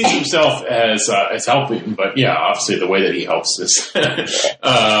 Yeah, he sees himself as helping, but yeah, obviously the way that he helps is I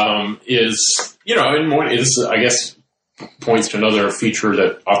guess points to another feature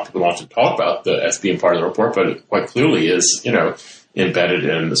that often people often talk about as being part of the report, but it quite clearly is, embedded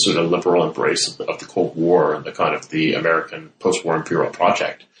in the sort of liberal embrace of the Cold War and the kind of the American post-war imperial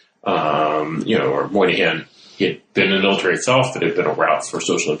project. Or Moynihan, he had been in the military itself, but it had been a route for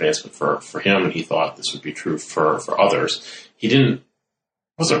social advancement for him, and he thought this would be true for others. He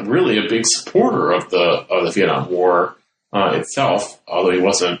wasn't really a big supporter of the Vietnam War itself, although he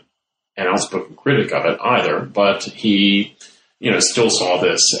wasn't an outspoken critic of it either, but he, still saw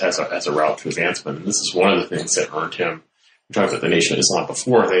this as a route to advancement. And this is one of the things that earned him. We talked about the Nation of Islam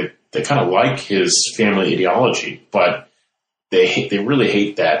before. They kind of like his family ideology, but they really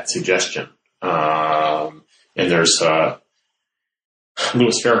hate that suggestion. And there's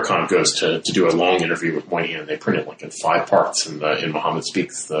Louis Farrakhan goes to do a long interview with Moynihan. They print it in 5 parts in Muhammad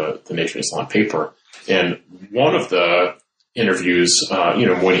Speaks, the Nation of Islam paper. And one of the interviews,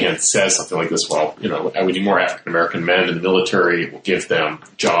 Moynihan says something like this: well, we need more African-American men in the military. We'll give them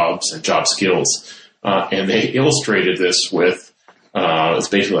jobs and job skills. And they illustrated this with, it's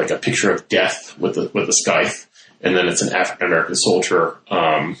basically like a picture of death with a scythe. And then it's an African-American soldier,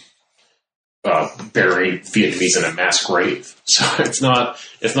 burying Vietnamese in a mass grave. So it's not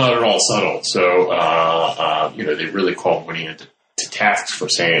at all subtle. So, they really call Moynihan to task for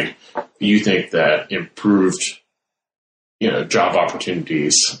saying, you think that improved, job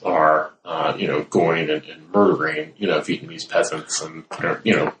opportunities are, going and murdering, Vietnamese peasants and,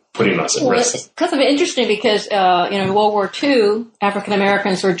 putting us at risk. It's kind of interesting because, in World War II, African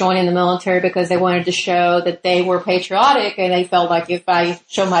Americans were joining the military because they wanted to show that they were patriotic, and they felt like if I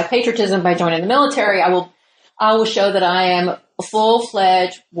show my patriotism by joining the military, I will show that I am a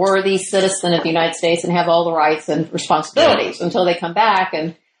full-fledged, worthy citizen of the United States and have all the rights and responsibilities until they come back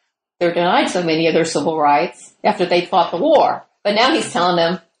and they're denied so many of their civil rights after they fought the war. But now he's telling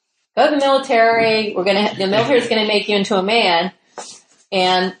them, go to the military. The military is going to make you into a man.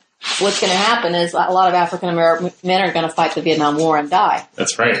 And what's going to happen is a lot of African American men are going to fight the Vietnam War and die.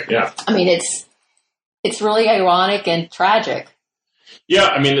 That's right. Yeah. I mean, it's really ironic and tragic. Yeah.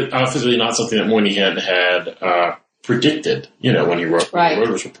 I mean, obviously not something that Moynihan had predicted, when he wrote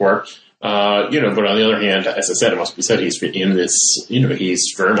his report. But on the other hand, as I said, it must be said, he's in this,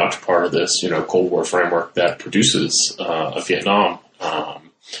 he's very much part of this, Cold War framework that produces Vietnam. So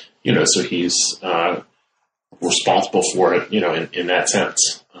he's responsible for it, in that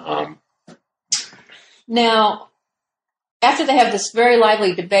sense. Now, after they have this very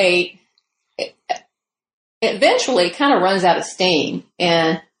lively debate, it eventually kind of runs out of steam,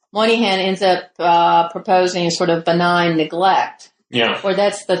 and Moynihan ends up proposing sort of benign neglect. Yeah. Or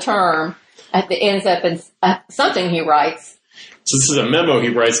that's the term. It ends up in something he writes. So this is a memo he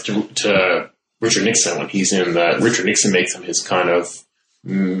writes to Richard Nixon when he's in Richard Nixon makes him his kind of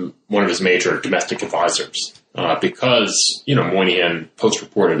one of his major domestic advisors. Because, Moynihan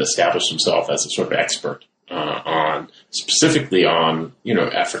post-report had established himself as a sort of expert specifically on,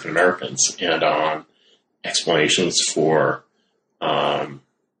 African Americans and on explanations for the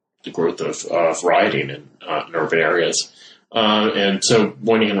growth of rioting in urban areas. And so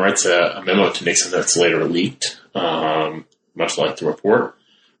Moynihan writes a memo to Nixon that's later leaked, much like the report,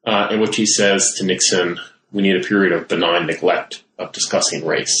 in which he says to Nixon, we need a period of benign neglect of discussing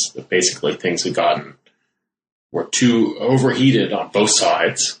race. That basically things had were too overheated on both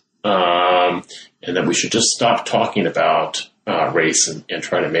sides, and that we should just stop talking about race and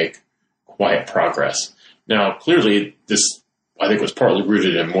try to make quiet progress. Now, clearly, this, I think, was partly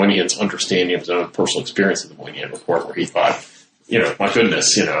rooted in Moynihan's understanding of his own personal experience of the Moynihan report, where he thought, my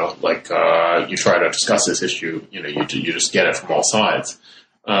goodness, you try to discuss this issue, you just get it from all sides.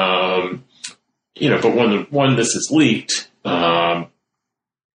 But when this is leaked,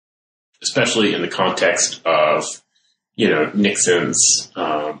 especially in the context of, Nixon's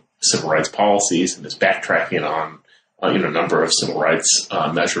civil rights policies and his backtracking on, a number of civil rights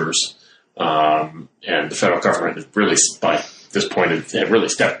measures, and the federal government has really, by this point, had really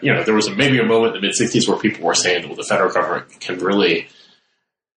stepped. There was maybe a moment in the mid-'60s where people were saying, well, the federal government can really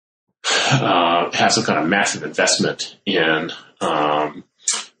have some kind of massive investment in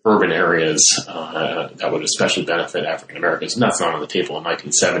urban areas that would especially benefit African Americans. And that's not on the table in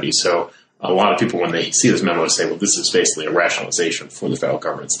 1970. So a lot of people, when they see this memo, say, well, this is basically a rationalization for the federal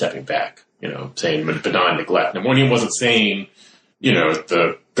government stepping back, saying benign neglect. And Moynihan wasn't saying,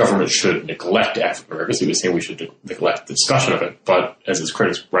 the government should neglect African Americans. He was saying we should neglect the discussion of it. But as his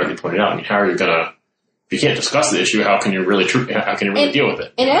critics rightly pointed out, I mean, how are you going to, if you can't discuss the issue, how can you really deal with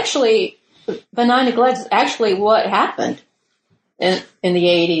it? And actually, benign neglect is actually what happened in the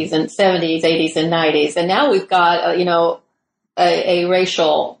 80s and 70s, 80s and 90s. And now we've got, a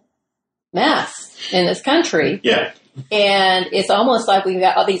racial mess in this country. Yeah. And it's almost like we've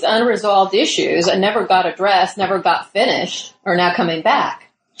got all these unresolved issues that never got addressed, never got finished, are now coming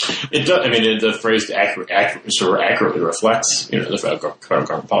back. It does. I mean, the phrase accurately reflects, the federal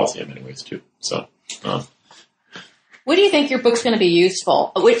government policy in many ways too. So, what do you think your book's going to be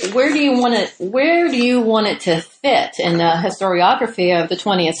useful? Where do you want it to fit in the historiography of the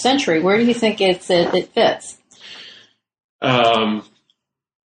 20th century? Where do you think it fits?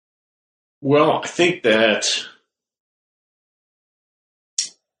 Well, I think that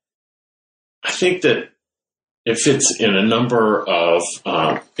it fits in a number of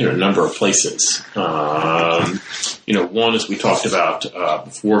places. One, as we talked about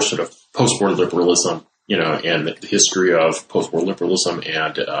before, sort of post-war liberalism, and the history of post-war liberalism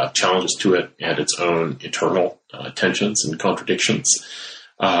and challenges to it and its own internal tensions and contradictions.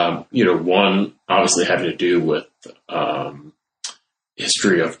 One obviously having to do with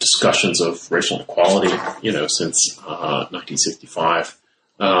history of discussions of racial inequality, since 1965.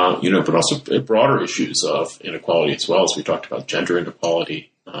 But also broader issues of inequality as well, as we talked about gender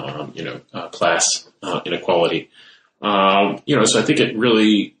inequality, class inequality. So I think it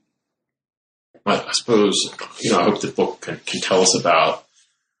really, I suppose, I hope the book can tell us about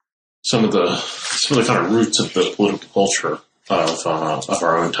some of the kind of roots of the political culture of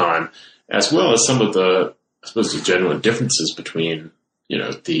our own time, as well as some of the, I suppose, the genuine differences between,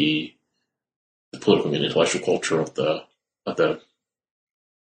 the political and intellectual culture of the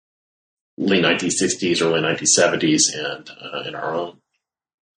late 1960s, early 1970s, and in our own.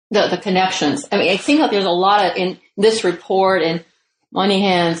 The connections. I mean, it seems like there's a lot in this report and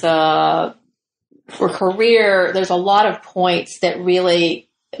Moynihan's for career. There's a lot of points that really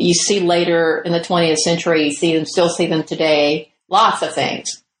you see later in the 20th century. You still see them today. Lots of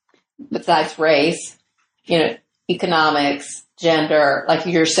things besides race, economics, gender, like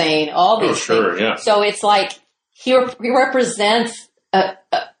you're saying, all these things. Sure, yeah. So it's like he represents the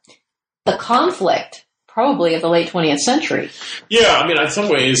conflict, probably, of the late 20th century. Yeah, I mean, in some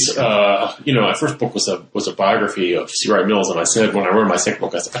ways, my first book was a biography of C. Wright Mills, and I said when I wrote my second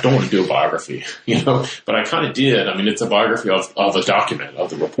book, I said I don't want to do a biography, but I kind of did. I mean, it's a biography of a document, of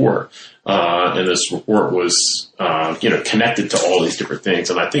the report, and this report was connected to all these different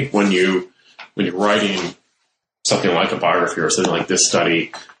things. And I think when you're writing something like a biography or something like this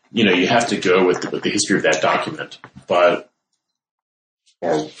study, you have to go with the history of that document, or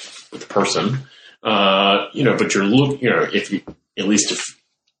with the person, but you're if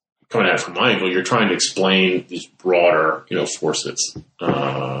coming at it from my angle, you're trying to explain these broader, forces,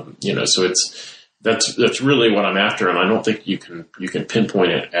 so that's really what I'm after. And I don't think you can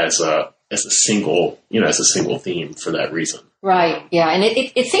pinpoint it as a single theme for that reason. Right. Yeah. And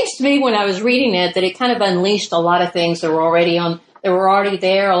it seems to me when I was reading it that it kind of unleashed a lot of things that were already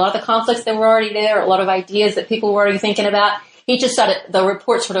there, a lot of the conflicts that were already there, a lot of ideas that people were already thinking about. He just the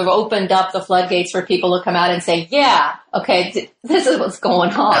report sort of opened up the floodgates for people to come out and say, yeah, okay, this is what's going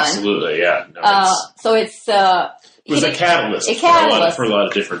on. Absolutely. Yeah. So it's, it was a catalyst for a lot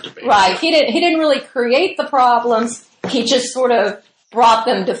of different debates. Right. He didn't really create the problems. He just sort of brought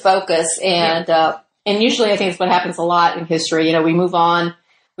them to focus. And usually I think it's what happens a lot in history. We move on.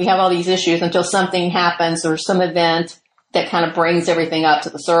 We have all these issues until something happens or some event that kind of brings everything up to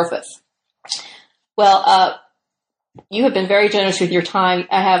the surface. Well, you have been very generous with your time.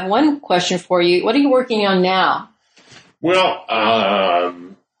 I have one question for you. What are you working on now? Well, a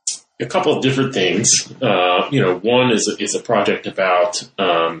couple of different things. One is a project about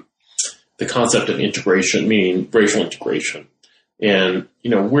the concept of integration, meaning racial integration. And,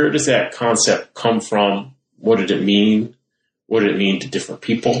 where does that concept come from? What did it mean? What did it mean to different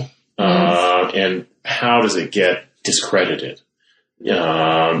people? And how does it get discredited?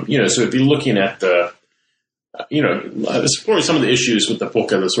 So it'd be looking at exploring some of the issues with the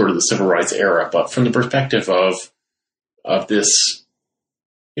book of the sort of the civil rights era, but from the perspective of this,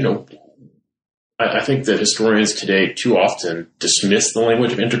 I think that historians today too often dismiss the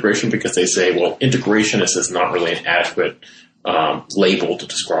language of integration because they say, well, integrationist is not really an adequate label to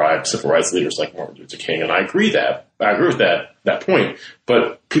describe civil rights leaders like Martin Luther King. And I agree with that point,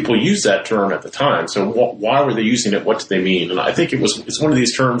 but people used that term at the time. So why were they using it? What did they mean? And I think it's one of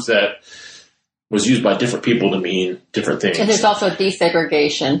these terms that was used by different people to mean different things. And there's also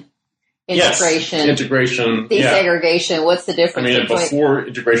desegregation. integration, yes, integration, desegregation. What's the difference? I mean, before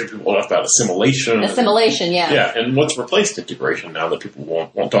integration, people talked about assimilation. Assimilation, Yeah, and what's replaced integration now that people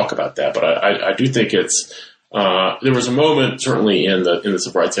won't talk about that. But I do think it's there was a moment certainly in the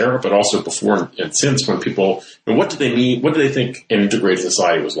civil rights era, but also before and since when people, what did they mean? What did they think an integrated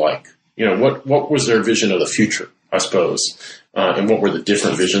society was like? What was their vision of the future? I suppose. And what were the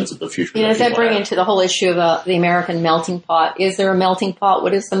different visions of the future? Does that bring into the whole issue of the American melting pot? Is there a melting pot?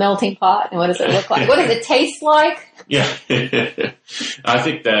 What is the melting pot? And what does it look like? What does it taste like? Yeah. I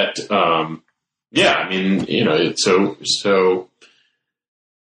think that, I mean, so,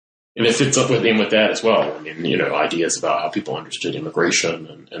 and it fits up with that as well. I mean, ideas about how people understood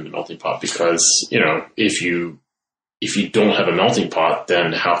immigration and the melting pot, because, if you don't have a melting pot,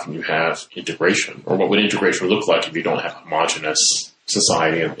 then how can you have integration? Or what would integration look like if you don't have a homogenous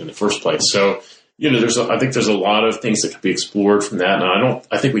society in the first place? So, I think there's a lot of things that could be explored from that. And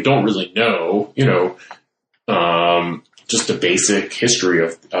I think we don't really know, just the basic history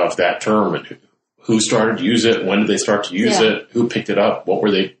of that term and who started to use it, when did they start to use it, who picked it up, what were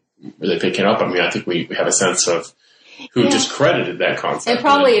they picking up? I mean, I think we have a sense of who discredited that concept. And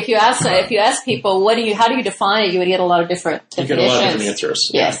probably if you ask people, how do you define it, you would get a lot of different definitions. You get a lot of different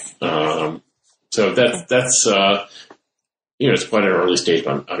answers. Yes. So that's it's quite an early stage,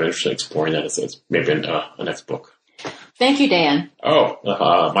 but I'm interested in exploring that as maybe a next book. Thank you, Dan.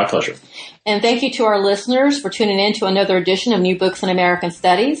 Oh, my pleasure. And thank you to our listeners for tuning in to another edition of New Books in American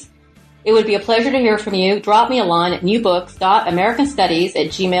Studies. It would be a pleasure to hear from you. Drop me a line at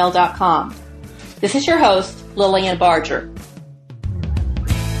newbooks.americanstudies@gmail.com. This is your host, Lillian Barger.